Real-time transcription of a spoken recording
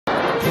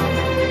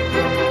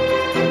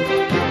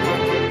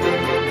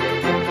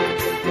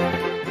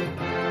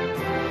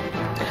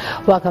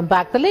Welcome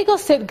back. The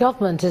Lagos State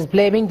government is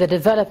blaming the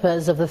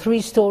developers of the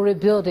three-story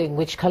building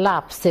which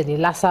collapsed in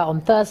Ilasa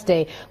on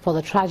Thursday for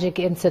the tragic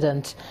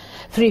incident.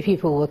 3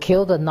 people were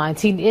killed and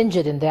 19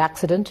 injured in the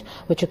accident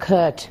which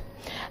occurred.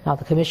 Now,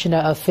 the Commissioner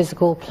of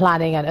Physical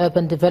Planning and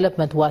Urban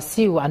Development,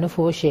 Wasiu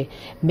Anufuoshe,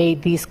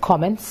 made these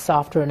comments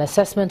after an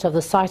assessment of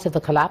the site of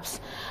the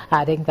collapse,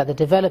 adding that the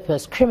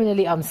developers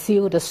criminally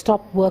unsealed a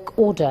stop work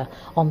order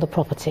on the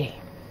property.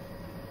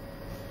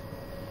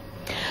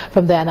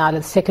 From there now,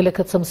 let's take a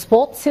look at some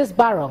sports. Here's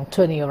Barong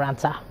Tony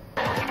Oranta.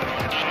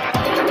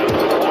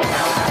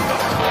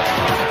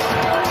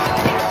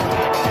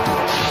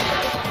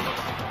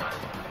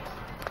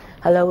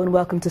 Hello and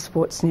welcome to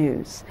Sports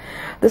News.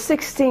 The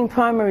 16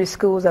 primary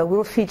schools that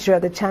will feature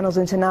at the Channel's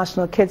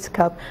International Kids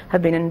Cup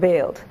have been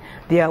unveiled.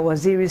 The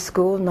Al-Waziri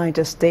School,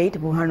 Niger State;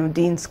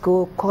 Burhanuddin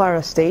School,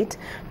 Kwara State;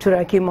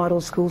 Turaki Model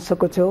School,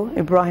 Sokoto;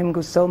 Ibrahim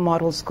Gusau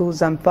Model School,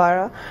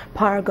 Zamfara;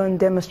 Paragon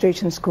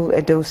Demonstration School,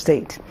 Edo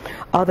State.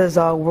 Others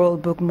are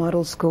World Book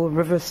Model School,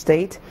 Rivers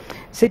State;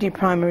 City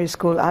Primary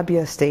School,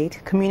 Abia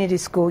State; Community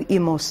School,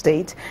 Imo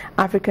State;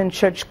 African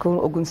Church School,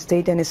 Ogun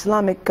State; and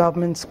Islamic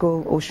Government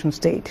School, Osun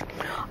State.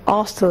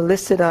 Also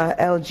listed are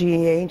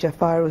LGA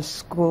Jafaru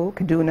School,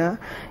 Kaduna;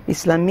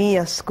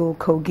 Islamia School,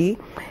 Kogi;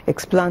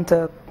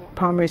 Explanta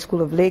Primary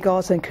School of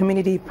Lagos, and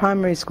Community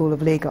Primary School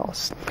of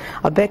Lagos.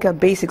 Abeka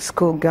Basic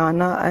School,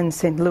 Ghana, and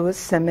St. Louis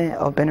Seme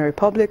of Benin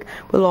Republic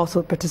will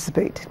also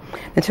participate.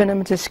 The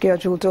tournament is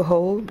scheduled to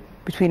hold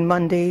between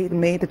Monday,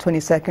 May the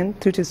 22nd,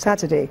 through to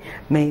Saturday,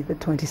 May the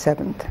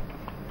 27th.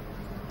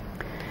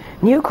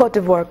 New Cote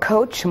d'Ivoire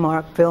coach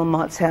Marc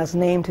Wilmots has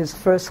named his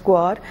first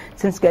squad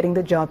since getting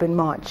the job in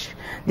March.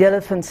 The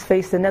Elephants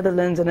face the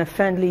Netherlands in a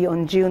friendly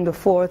on June the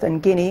 4th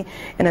and Guinea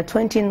in a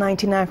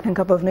 2019 African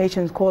Cup of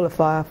Nations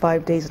qualifier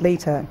 5 days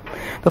later.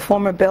 The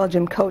former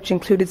Belgium coach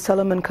included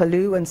Solomon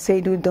Kalou and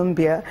Seydou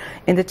Doumbia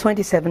in the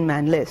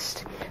 27-man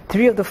list.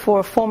 3 of the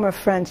 4 former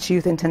French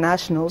youth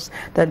internationals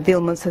that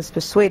Wilmots has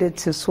persuaded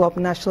to swap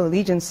national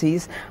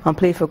allegiances and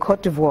play for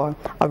Cote d'Ivoire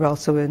are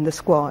also in the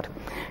squad.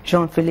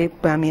 Jean-Philippe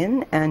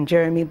Bamien and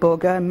Jeremy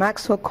Boga and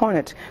Maxwell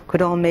Cornet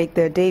could all make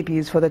their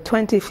debuts for the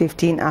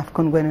 2015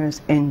 AFCON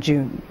winners in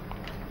June.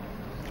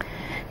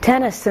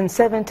 Tennis and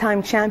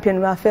 7-time champion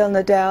Rafael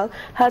Nadal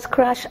has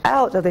crashed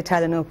out of the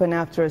Italian Open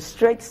after a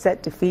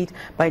straight-set defeat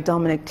by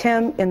Dominic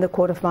Thiem in the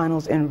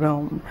quarterfinals in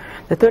Rome.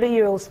 The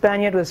 30-year-old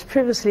Spaniard was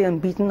previously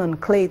unbeaten on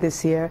clay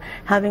this year,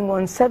 having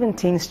won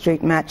 17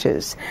 straight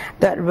matches.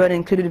 That run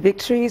included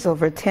victories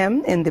over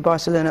Thiem in the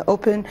Barcelona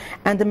Open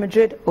and the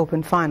Madrid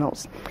Open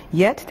finals.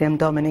 Yet Thiem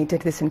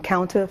dominated this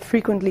encounter,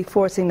 frequently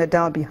forcing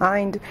Nadal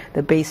behind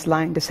the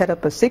baseline to set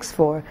up a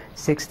 6-4,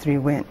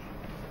 6-3 win.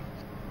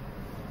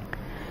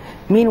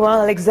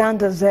 Meanwhile,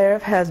 Alexander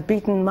Zverev has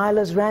beaten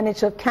Milos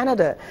Raonic of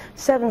Canada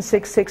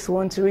 7-6,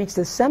 6-1 to reach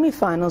the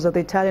semi-finals of the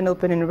Italian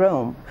Open in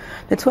Rome.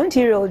 The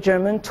 20-year-old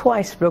German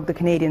twice broke the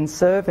Canadian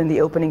serve in the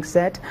opening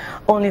set,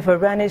 only for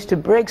Raonic to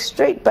break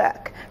straight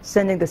back,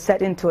 sending the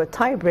set into a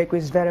tie-break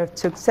which Zverev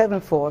took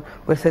 7-4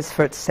 with his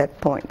first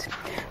set point.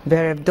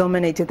 Zverev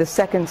dominated the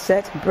second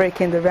set,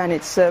 breaking the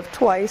Raonic serve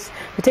twice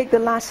to take the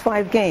last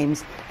 5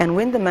 games and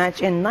win the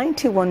match in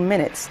 91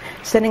 minutes,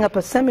 setting up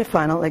a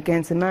semi-final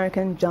against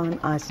American John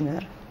Isner.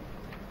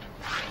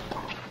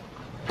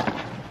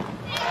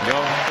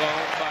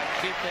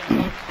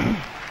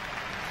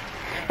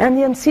 And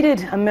the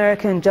unseeded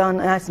American John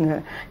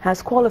Isner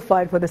has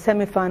qualified for the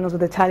semi-finals of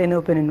the Italian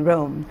Open in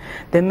Rome.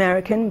 The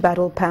American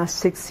battled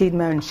past 6th seed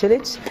Marin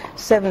Cilic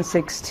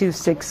 7-6,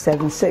 2-6,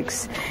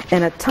 7-6.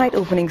 In a tight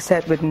opening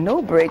set with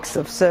no breaks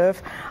of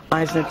serve,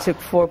 Isner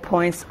took 4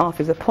 points off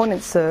his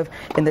opponent's serve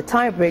in the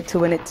tiebreak to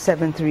win it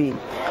 7-3.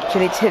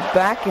 Cilic hit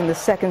back in the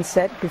second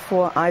set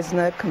before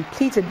Isner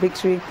completed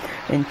victory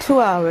in 2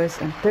 hours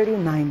and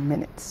 39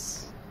 minutes.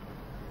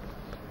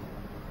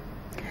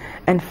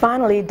 And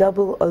finally,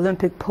 double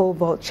Olympic pole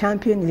vault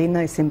champion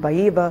Elena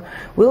Isinbayeva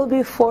will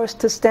be forced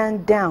to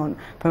stand down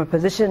from a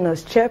position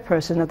as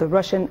chairperson of the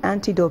Russian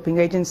anti-doping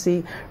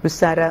agency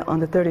RUSADA on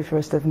the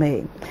 31st of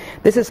May.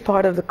 This is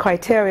part of the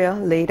criteria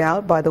laid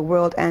out by the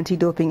World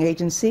Anti-Doping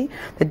Agency,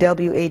 the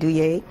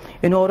WADA,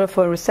 in order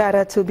for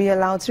RUSADA to be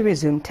allowed to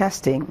resume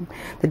testing.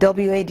 The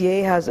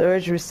WADA has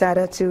urged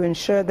RUSADA to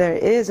ensure there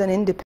is an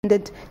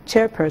independent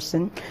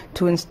chairperson,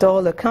 to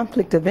install a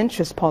conflict of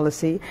interest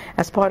policy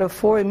as part of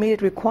 4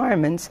 immediate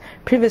requirements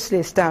previously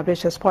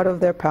established as part of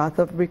their path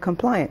of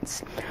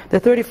recompliance. The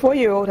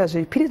 34-year-old has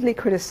repeatedly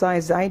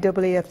criticized the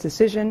IAAF's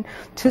decision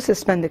to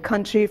suspend the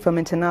country from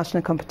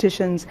international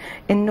competitions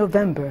in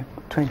November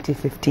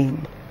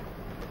 2015.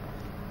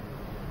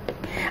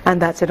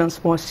 And that's it on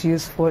Sports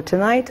News for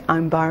tonight.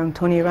 I'm Barong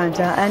Tony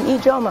Oranta, and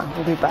Ijoma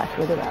will be back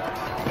with a wrap.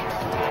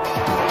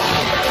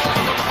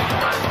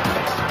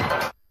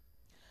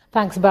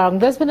 Thanks, Barong.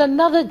 There's been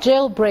another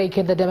jailbreak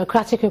in the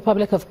Democratic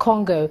Republic of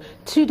Congo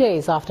 2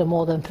 days after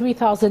more than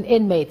 3,000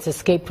 inmates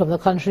escaped from the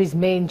country's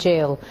main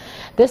jail.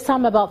 This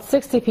time, about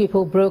 60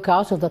 people broke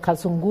out of the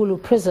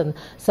Kasungulu prison,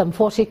 some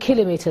 40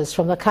 kilometers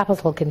from the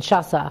capital,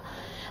 Kinshasa.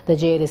 The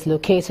jail is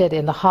located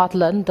in the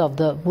heartland of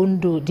the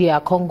Bundu Dia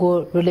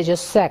Congo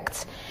religious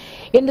sect.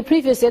 In the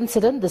previous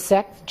incident, the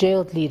sect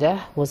jailed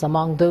leader was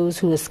among those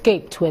who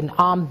escaped when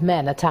armed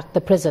men attacked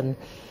the prison.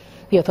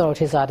 The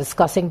authorities are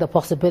discussing the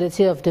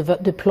possibility of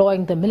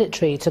deploying the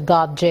military to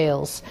guard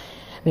jails.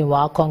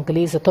 Meanwhile,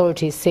 Congolese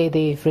authorities say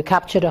they've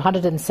recaptured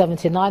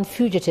 179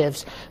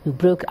 fugitives who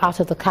broke out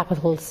of the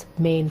capital's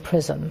main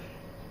prison.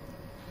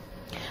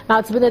 Now,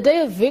 it's been a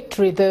day of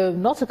victory, though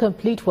not a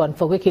complete one,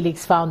 for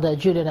WikiLeaks founder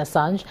Julian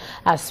Assange,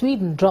 as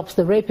Sweden drops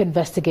the rape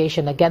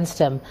investigation against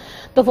him.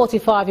 The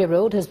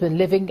 45-year-old has been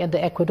living in the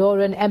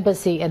Ecuadorian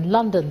embassy in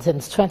London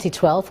since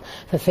 2012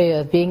 for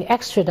fear of being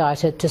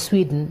extradited to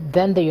Sweden,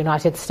 then the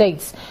United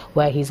States,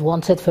 where he's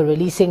wanted for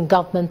releasing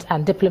government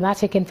and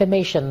diplomatic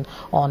information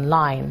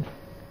online.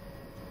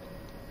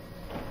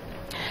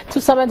 To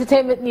some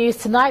entertainment news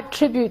tonight,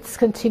 tributes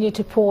continue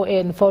to pour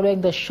in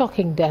following the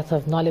shocking death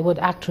of Nollywood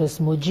actress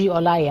Moji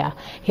Olaiya.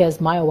 Here's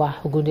Maiwa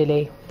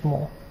Ogundele with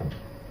more.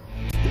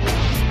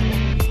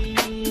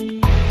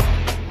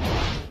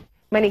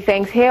 Many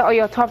thanks. Here are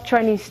your top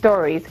trending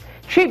stories.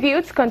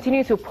 Tributes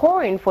continue to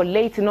pour in for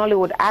late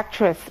Nollywood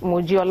actress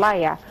Moji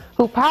Olaiya,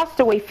 who passed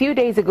away a few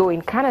days ago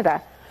in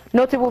Canada.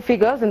 Notable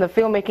figures in the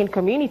filmmaking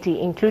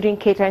community, including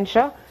Kate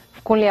Henshaw,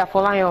 Kunle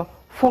Afolayan,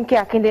 Funke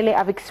Akindele,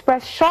 have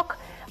expressed shock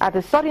at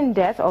the sudden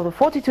death of the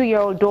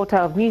 42-year-old daughter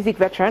of music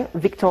veteran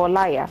Victor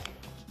Olaiya.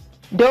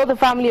 Though the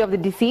family of the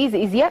deceased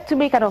is yet to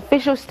make an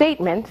official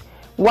statement,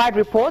 wide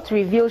reports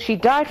reveal she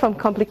died from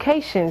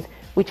complications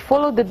which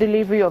followed the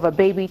delivery of a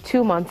baby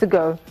 2 months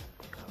ago.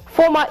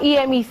 Former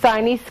EME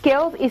signee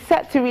Skills is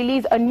set to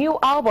release a new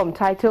album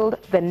titled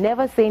The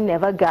Never Say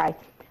Never Guy.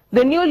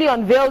 The newly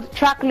unveiled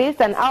track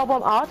list and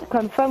album art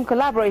confirm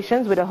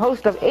collaborations with a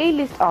host of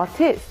A-list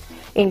artists,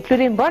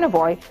 including Burna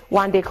Boy,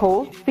 Wande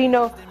Cole,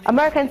 Fino,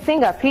 American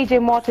singer PJ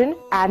Morton,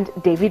 and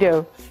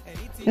Davido.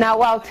 Now,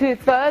 while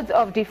 2/3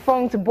 of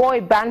defunct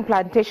boy band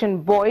Plantation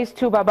Boys,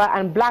 Tubaba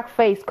and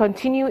Blackface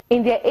continue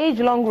in their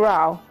age-long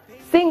row,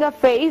 singer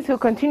FaZe, who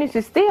continues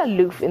to stay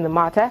aloof in the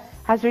matter,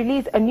 has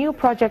released a new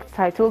project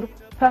titled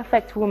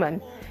Perfect Woman.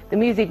 The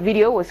music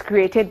video was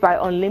created by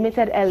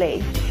Unlimited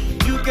LA.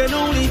 You can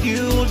only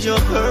build your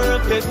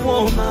perfect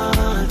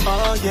woman,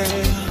 oh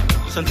yeah.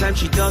 Sometimes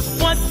she does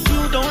what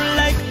you don't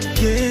like,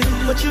 yeah.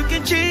 But you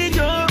can change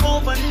her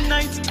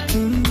overnight.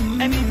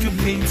 And if you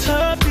paint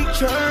her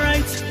picture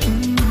right,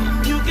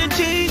 you can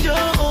change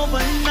her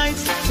overnight.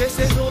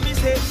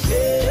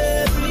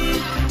 Every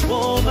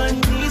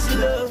woman needs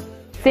love.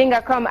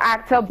 Singer come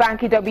actor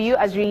Banky W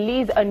has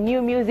released a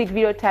new music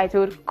video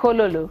titled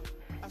Kololo.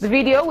 The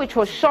video, which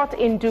was shot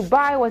in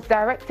Dubai, was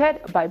directed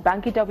by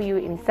Banky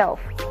W himself.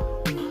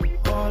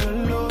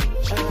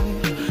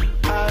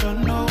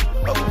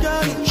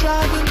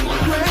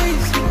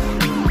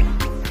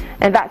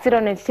 And that's it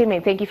on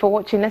entertainment. Thank you for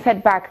watching. Let's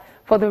head back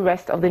for the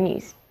rest of the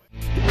news.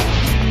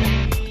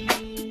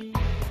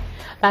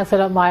 Thanks a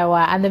lot,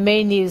 Maiwa. And the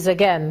main news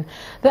again.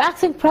 The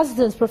acting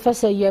president,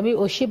 Professor Yemi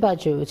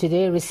Osinbajo,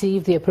 today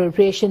received the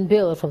appropriation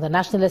bill from the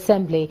National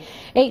Assembly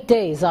 8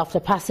 days after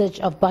passage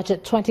of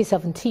Budget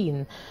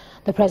 2017.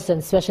 The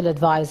President's Special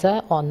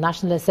Advisor on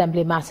National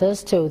Assembly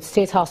matters told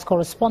State House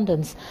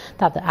correspondents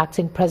that the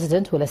acting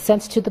president will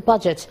assent to the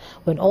budget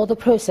when all the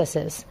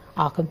processes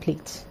are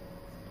complete.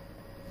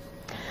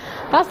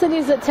 That's the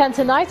news at 10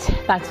 tonight.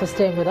 Thanks for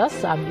staying with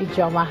us. I'm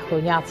Ijoma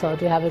Onyato.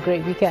 Do have a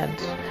great weekend.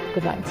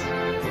 Good night.